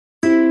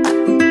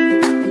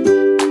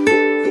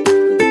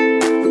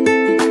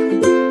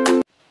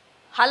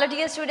Hello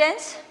dear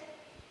students,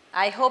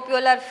 I hope you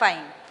all are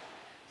fine.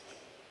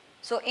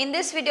 So in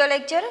this video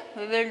lecture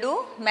we will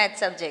do math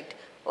subject.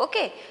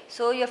 Okay,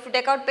 so you have to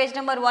take out page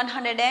number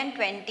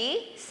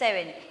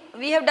 127.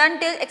 We have done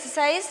till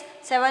exercise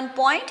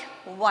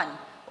 7.1.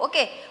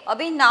 Okay,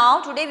 abhi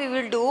now today we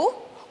will do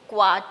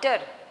quarter.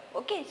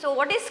 Okay, so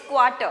what is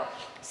quarter?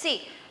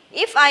 See,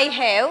 if I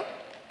have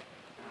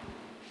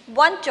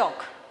one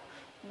chalk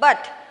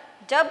but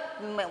जब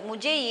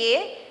मुझे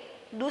ये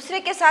दूसरे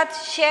के साथ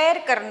share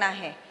करना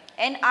है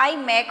and I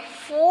make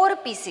 4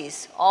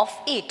 pieces of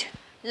it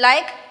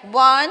like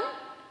 1,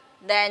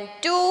 then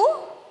 2,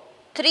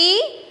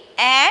 3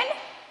 and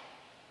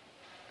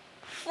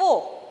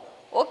 4.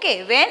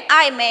 Okay, when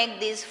I make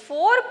these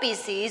 4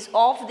 pieces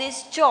of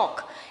this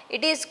chalk,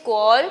 it is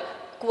called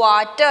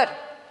quarter.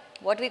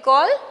 What we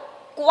call?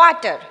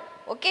 Quarter.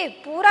 Okay,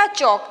 पूरा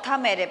chalk था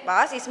मेरे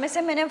पास, इसमें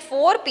से मैंने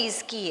 4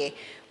 पीस किए.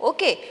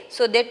 Okay,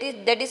 so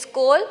that is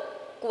called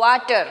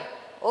quarter.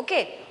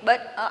 Okay,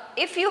 but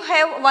if you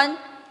have one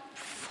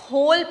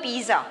whole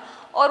pizza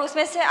और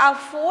उसमें से आप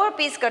 4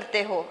 पीस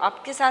करते हो,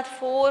 आपके साथ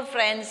 4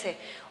 फ्रेंड्स है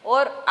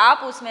और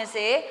आप उसमें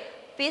से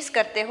पीस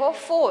करते हो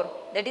 4,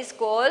 that is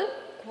called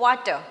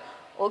quarter.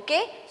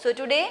 Okay, so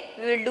today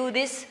we will do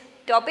this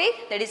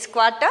topic, that is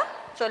quarter.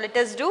 So let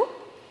us do.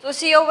 So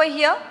see over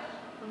here,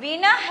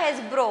 Veena has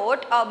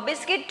brought a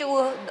biscuit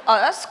to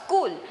a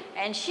school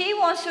and she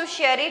wants to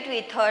share it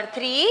with her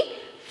 3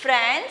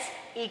 friends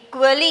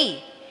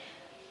equally.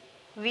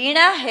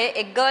 वीणा है,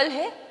 एक girl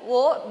है,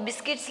 वो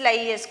biscuits लाई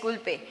है school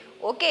पे.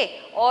 Okay,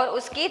 और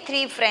उसकी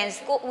 3 friends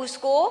को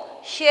उसको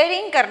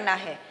शेयरिंग करना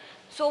है.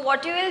 So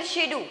what will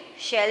she do?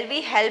 Shall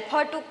we help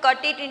her to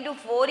cut it into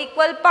 4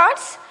 equal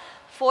parts.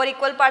 4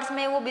 equal parts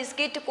में वो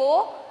बिस्किट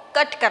को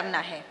कट करना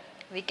है.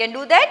 We can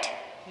do that.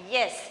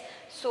 Yes.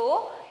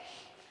 So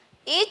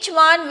each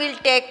one will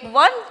take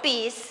 1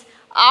 peace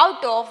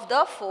out of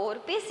the 4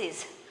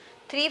 pieces.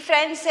 3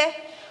 friends है.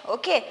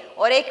 Okay,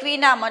 और एक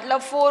वीणा,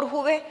 मतलब 4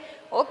 हुए.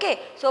 ओके,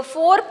 सो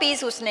 4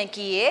 पीस उसने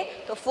किए,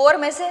 तो 4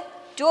 में से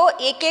जो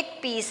एक एक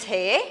पीस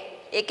है,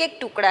 एक एक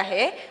टुकड़ा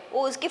है,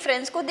 वो उसकी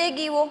फ्रेंड्स को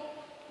देगी वो.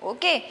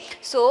 Okay,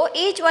 so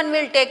each one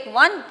will take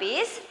 1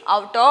 peace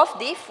out of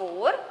the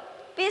 4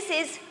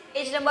 pieces.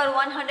 Page number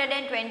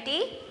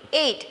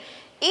 128.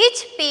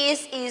 Each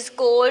piece is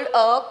called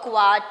a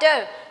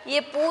quarter. ये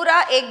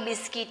पूरा एक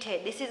बिस्किट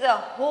है. This is a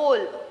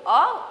whole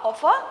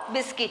of a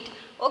biscuit.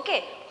 Okay,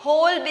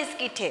 whole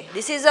biscuit है.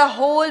 This is a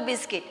whole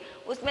biscuit.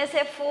 उसमें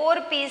से 4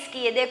 piece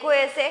किए, देखो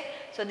ऐसे.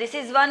 So this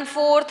is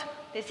 1/4,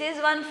 this is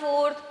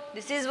 1/4,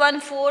 this is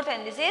 1/4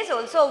 and this is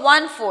also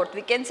 1/4.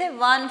 We can say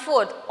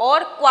 1/4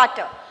 और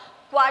quarter.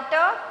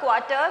 Quarter,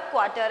 quarter,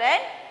 quarter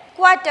and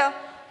quarter.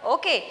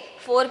 Okay,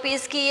 4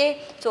 piece किए,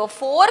 सो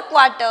 4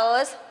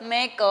 quarters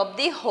make up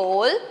the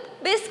whole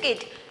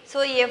biscuit.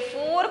 सो ये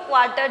 4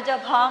 quarter जब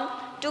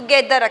हम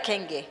टुगेदर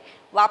रखेंगे,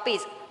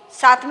 वापिस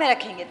साथ में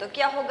रखेंगे, तो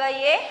क्या होगा?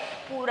 ये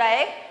पूरा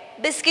एक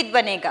बिस्किट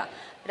बनेगा.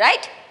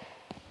 Right?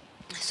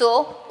 So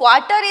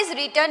quarter is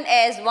written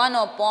as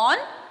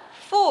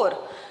 1/4,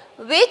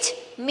 which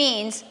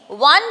means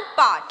 1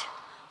 part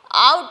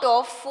out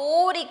of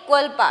 4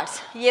 equal parts.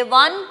 ये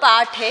 1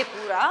 part है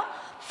पूरा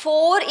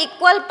 4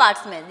 equal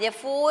parts में. ये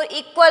 4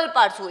 equal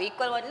parts हुए.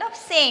 equal मतलब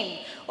same.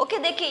 ओके,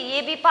 देखिए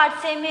ये भी पार्ट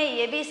सेम है,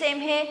 ये भी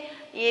सेम है,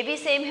 ये भी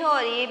सेम है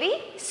और ये भी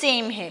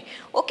सेम है.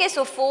 ओके,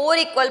 सो 4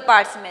 equal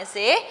parts में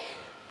से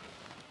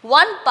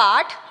 1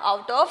 part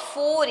out of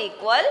 4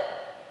 equal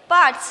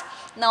parts.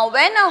 Now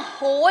when a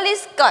whole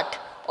is cut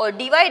or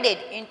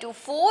divided into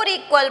 4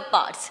 equal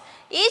parts,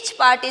 each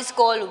part is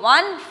called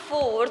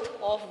 1/4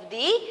 of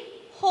the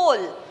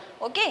whole.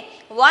 Okay,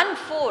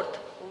 1/4,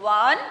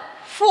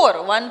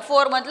 1/4,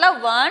 1/4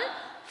 मतलब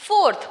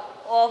 1/4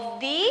 of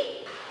the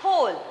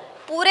whole.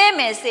 पूरे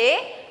में से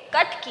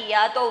cut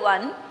किया तो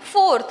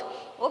 1/4.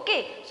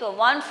 Okay, so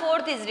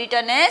 1/4 is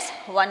written as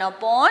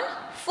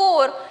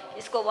 1/4.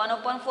 इसको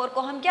 1/4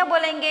 को हम क्या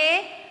बोलेंगे?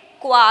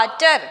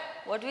 Quarter.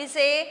 What we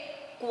say?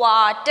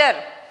 Quarter.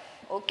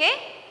 Okay,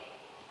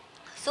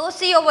 so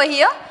see over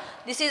here,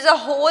 this is a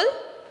whole.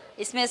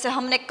 इसमें से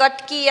हमने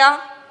कट किया.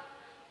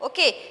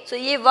 ओके, सो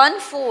ये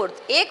 1/4.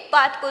 एक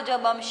पार्ट को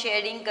जब हम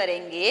शेयरिंग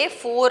करेंगे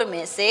 4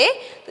 में से,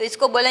 तो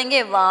इसको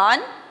बोलेंगे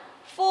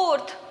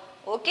 1/4.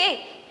 Okay,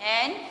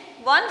 and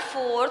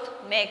 1/4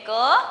 make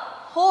a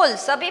whole.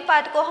 सभी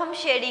पार्ट को हम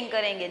शेयरिंग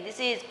करेंगे. This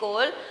is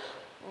called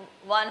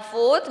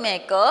 1/4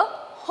 make a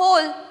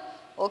whole.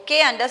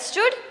 Okay,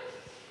 understood?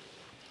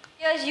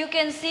 Yes, you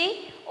can see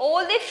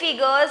all the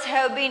figures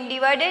have been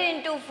divided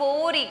into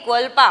 4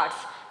 equal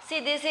parts. See,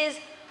 this is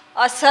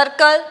a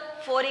circle.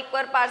 4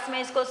 equal parts में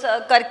इसको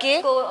करके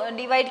इसको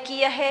divide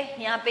किया है.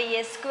 यहाँ पे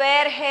ये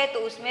स्क्वायर है, तो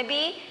उसमें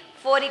भी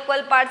 4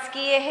 equal parts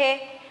किए हैं.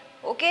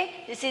 Okay,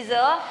 this is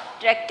a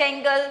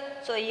rectangle.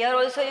 So here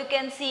also you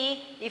can see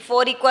the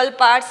 4 equal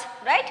parts,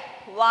 right?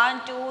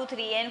 1, 2,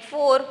 3 and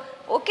 4.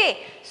 Okay,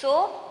 so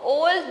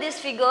all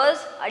these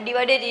figures are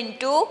divided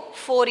into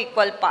 4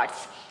 equal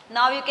parts.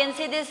 Now you can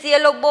see this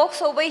yellow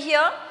box over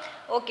here.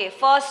 Okay,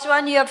 first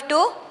one you have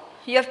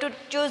to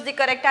choose the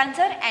correct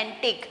answer and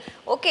tick.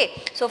 Okay,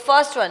 so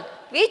first one,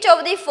 which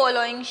of the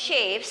following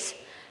shapes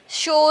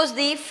shows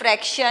the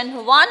fraction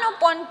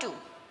 1/2?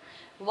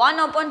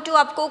 1/2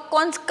 आपको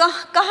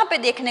कहाँ पे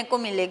देखने को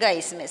मिलेगा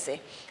इसमें से?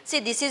 See,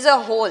 this is a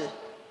whole.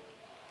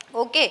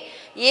 Okay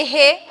ये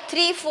है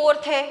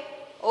 3/4 है.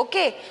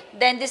 Okay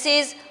then this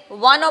is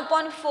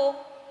 1/4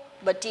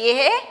 but ये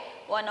है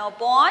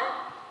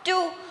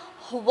 1/2.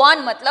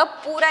 1 मतलब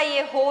पूरा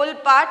ये होल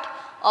पार्ट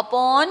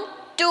अपॉन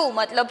 2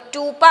 मतलब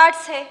 2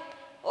 पार्ट्स है.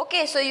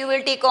 Okay so you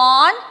will tick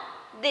on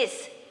this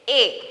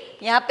a.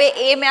 यहाँ पे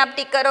a में आप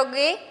टिक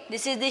करोगे.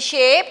 This is the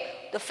shape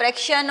the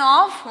fraction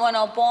of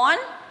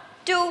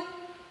 1/2.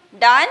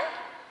 Done.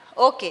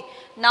 Okay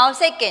now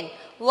second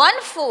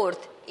 1/4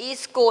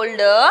 is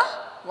called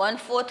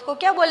 1/4 को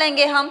क्या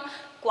बोलेंगे हम?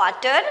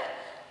 Quarter,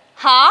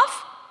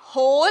 half,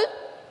 whole,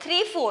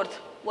 3/4.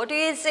 What we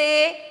will say?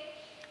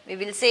 We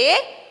will say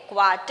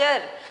quarter.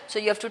 So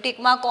you have to tick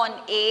mark on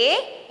A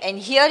and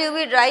here you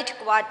will write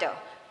quarter.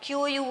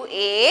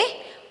 Q-U-A-R-T-E-R.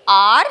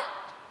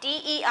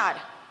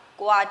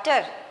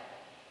 Quarter.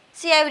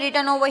 See, I have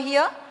written over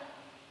here.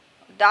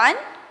 Done?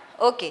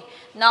 Okay.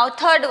 Now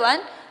third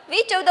one.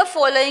 Which of the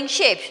following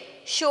shapes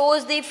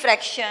shows the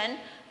fraction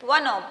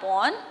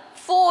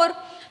 1/4?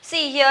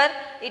 See here,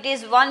 it is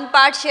one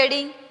part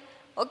shading.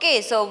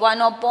 Okay, so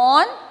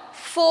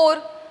 1/4.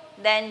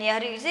 Then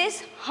here it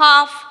is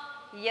half.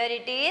 Here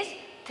it is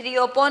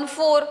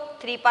 3/4.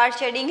 3 part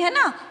shading है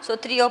ना? So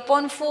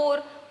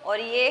 3/4 और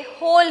ये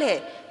whole है.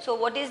 So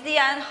what is the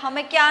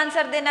हमें क्या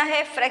answer देना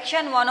है?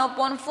 Fraction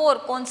 1/4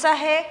 कौन सा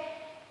है?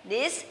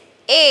 This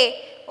A.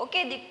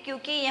 Okay,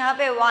 क्योंकि यहाँ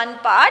पे 1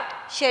 part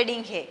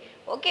shading है.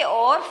 Okay,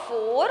 और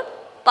 4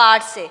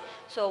 parts है.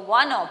 So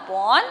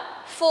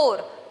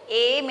 1/4.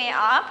 A में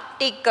आप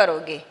टिक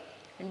करोगे.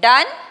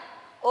 Done?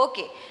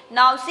 Okay.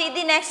 Now see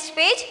the next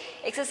page.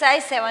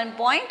 Exercise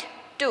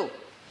 7.2.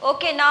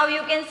 Okay, now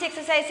you can see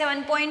exercise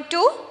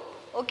 7.2.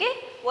 Okay,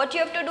 what you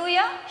have to do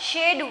here?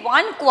 Shade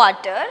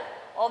 1/4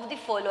 of the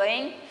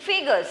following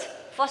figures.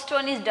 First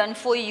one is done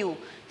for you.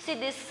 See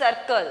this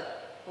circle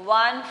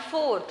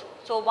 1/4.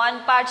 So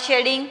 1 part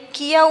shading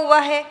किया हुआ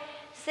है.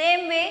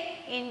 Same way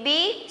in B,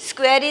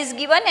 square is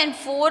given and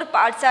 4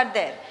 parts are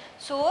there.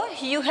 So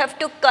you have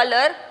to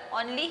color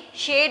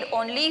shade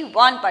only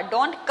 1 part.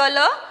 Don't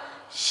color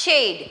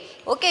shade.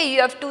 Okay,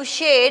 you have to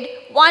shade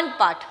 1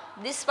 part.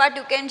 This part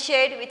you can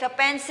shade with a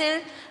pencil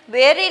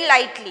very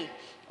lightly.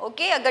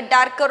 Okay, अगर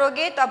dark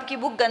करोगे तो आपकी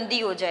book गंदी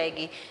हो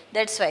जाएगी.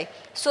 That's why.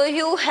 So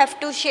you have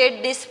to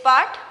shade this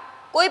part.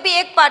 कोई भी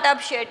एक पार्ट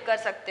आप शेड कर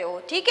सकते हो.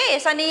 ठीक है,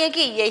 ऐसा नहीं है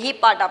कि यही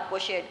पार्ट आपको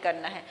शेड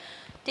करना है.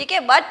 ठीक है,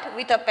 but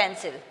with a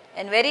pencil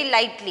and very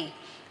lightly.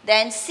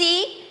 Then see,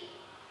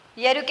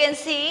 here you can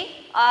see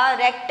a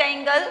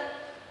rectangle.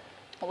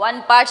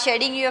 1 part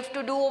shading you have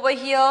to do over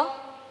here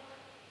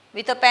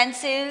with a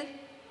pencil.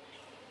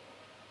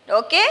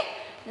 Okay,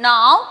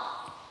 now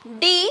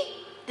D,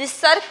 this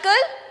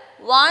circle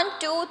 1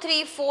 2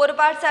 3 4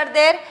 parts are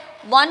there.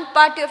 1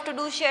 part you have to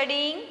do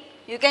shading.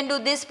 You can do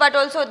this part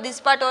also, this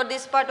part or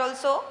this part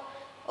also.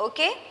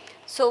 Okay,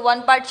 so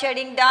 1 part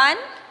shading done.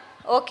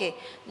 Okay,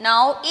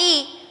 now E,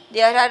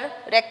 there are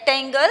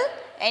rectangle,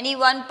 any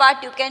 1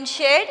 part you can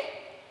shade.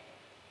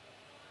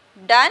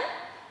 Done.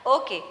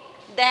 Okay,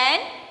 then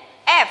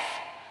F,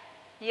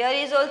 here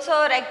is also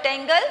a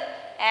rectangle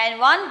and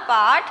 1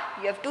 part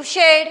you have to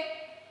shade.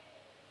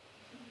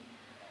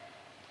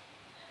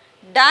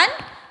 Done.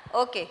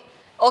 Okay,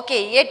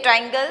 okay, ये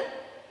triangle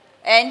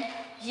and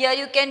here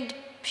you can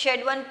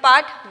shade 1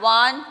 part.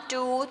 1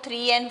 2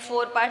 3 and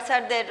 4 parts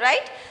are there,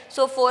 right?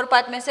 So 4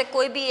 part में से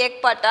कोई भी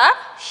एक part आप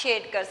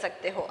shade कर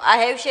सकते हो. I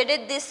have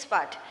shaded this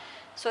part,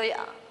 so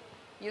yeah,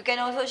 you can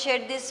also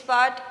shade this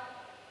part.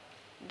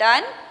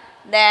 Done.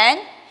 Then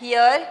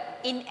here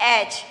in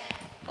H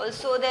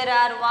also there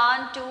are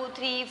 1 2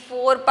 3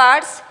 4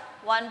 parts.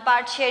 1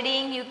 part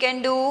shading you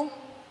can do.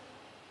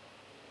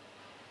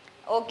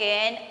 Okay,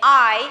 and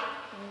I,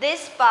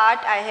 this part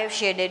I have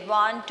shaded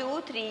 1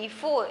 2 3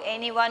 4.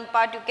 Any 1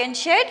 part you can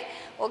shade.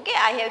 Okay,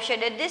 I have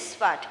shaded this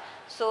part,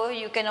 so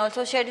you can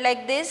also shade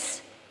like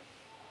this.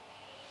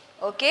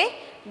 Okay,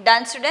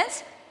 done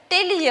students.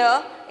 Till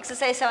here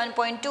exercise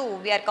 7.2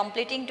 we are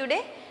completing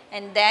today,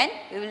 and then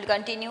we will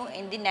continue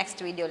in the next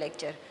video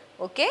lecture.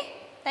 Okay,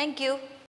 thank you.